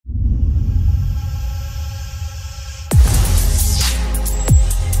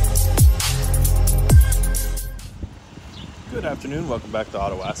afternoon, welcome back to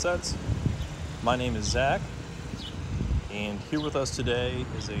Auto Assets. My name is Zach, and here with us today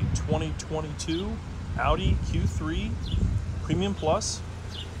is a 2022 Audi Q3 Premium Plus.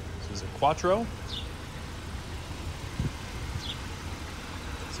 This is a Quattro.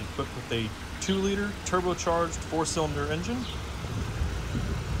 It's equipped with a 2-liter turbocharged 4-cylinder engine,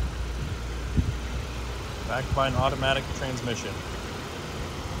 backed by an automatic transmission.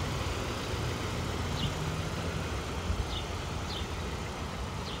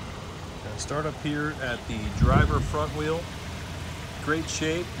 Start up here at the driver front wheel. Great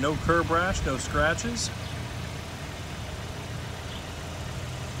shape, no curb rash, no scratches.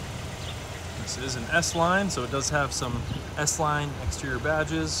 This is an S-Line, so it does have some S-Line exterior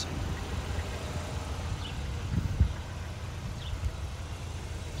badges.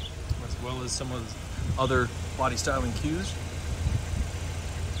 As well as some of the other body styling cues.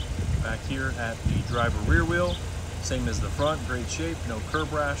 Back here at the driver rear wheel. Same as the front, great shape, no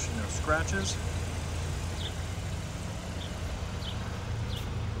curb rash, no scratches.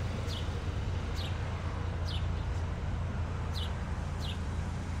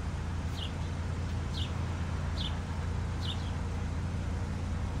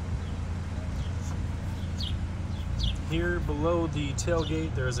 Here below the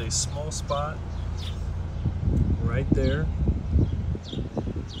tailgate, there's a small spot right there.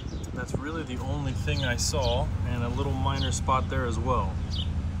 That's really the only thing I saw, and a little minor spot there as well.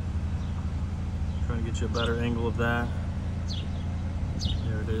 Trying to get you a better angle of that.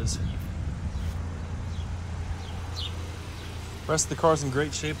 There it is. Rest of the car's in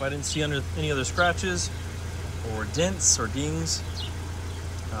great shape. I didn't see any other scratches or dents or dings.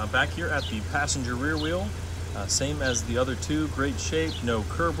 Back here at the passenger rear wheel, same as the other two, great shape, no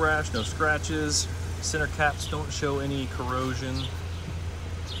curb rash, no scratches. Center caps don't show any corrosion.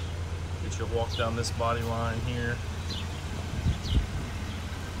 You'll walk down this body line here.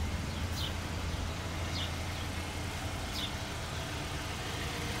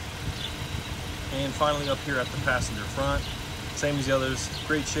 And finally up here at the passenger front, same as the others,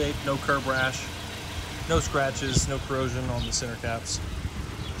 great shape, no curb rash, no scratches, no corrosion on the center caps.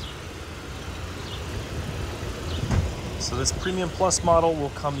 So this Premium Plus model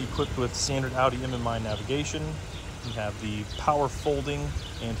will come equipped with standard Audi MMI navigation. We have the power folding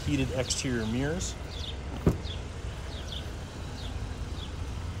and heated exterior mirrors. You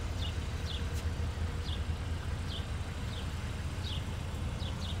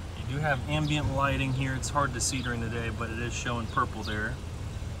do have ambient lighting here. It's hard to see during the day, but it is showing purple there.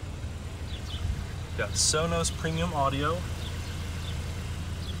 We've got Sonos premium audio.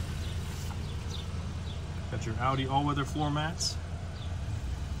 Got your Audi all-weather floor mats.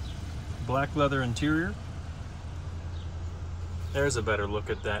 Black leather interior. There's a better look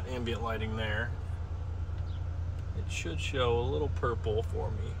at that ambient lighting there. It should show a little purple for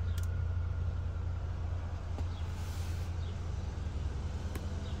me.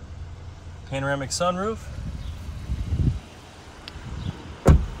 Panoramic sunroof.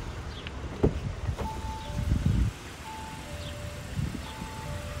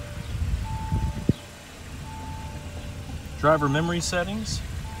 Driver memory settings.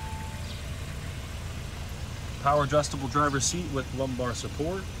 Power adjustable driver seat with lumbar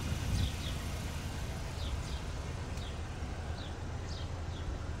support.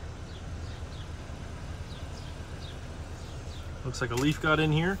 Looks like a leaf got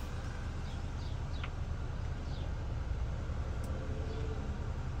in here.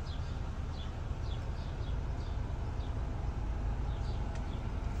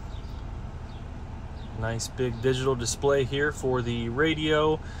 Nice big digital display here for the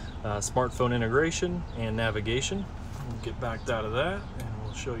radio, smartphone integration, and navigation. We'll get backed out of that and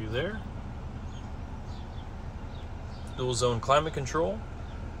we'll show you there. Dual zone climate control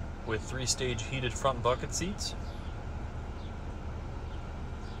with 3-stage heated front bucket seats.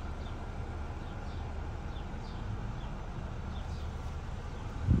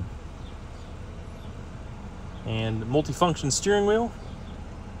 And multifunction steering wheel.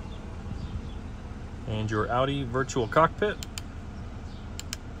 And your Audi virtual cockpit.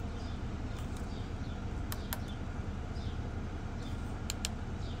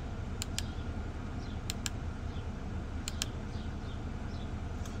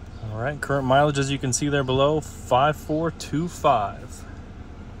 All right, current mileage, as you can see there below, 5,425.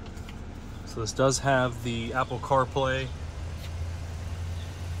 So this does have the Apple CarPlay.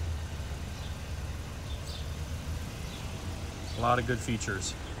 A lot of good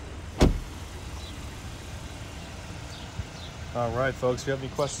features. All right, folks, if you have any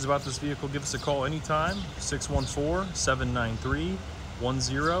questions about this vehicle, give us a call anytime,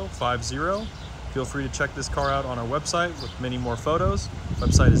 614-793-1050. Feel free to check this car out on our website with many more photos.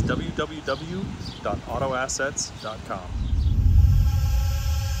 Website is www.autoassets.com.